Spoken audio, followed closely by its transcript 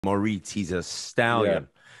Moritz, he's a Yeah. stallion.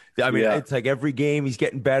 I mean, Yeah. it's like every game he's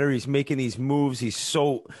getting better. He's making these moves. He's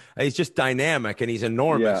just dynamic and he's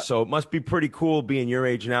enormous. Yeah. So it must be pretty cool being your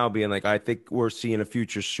age now, being like, I think we're seeing a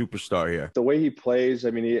future superstar here. The way he plays,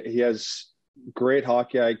 I mean, he has great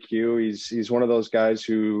hockey IQ. He's one of those guys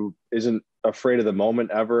who isn't afraid of the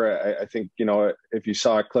moment ever. I think, if you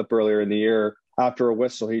saw a clip earlier in the year, after a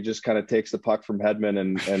whistle, he just kind of takes the puck from Hedman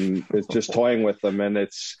and is just toying with them. And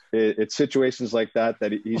it's situations like that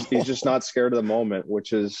he's just not scared of the moment,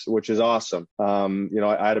 which is awesome.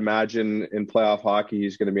 I'd imagine in playoff hockey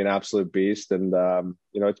he's going to be an absolute beast, and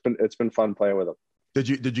it's been fun playing with him. Did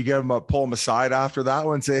you get him pull him aside after that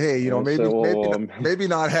one? And say, hey, maybe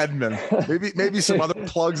not Hedman, maybe some other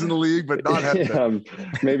plugs in the league, but not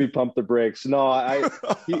Hedman. Maybe pump the brakes. No,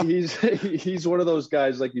 he's one of those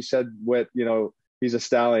guys, like you said, he's a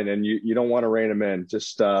stallion, and you don't want to rein him in.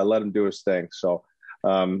 Just let him do his thing. So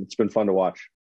it's been fun to watch.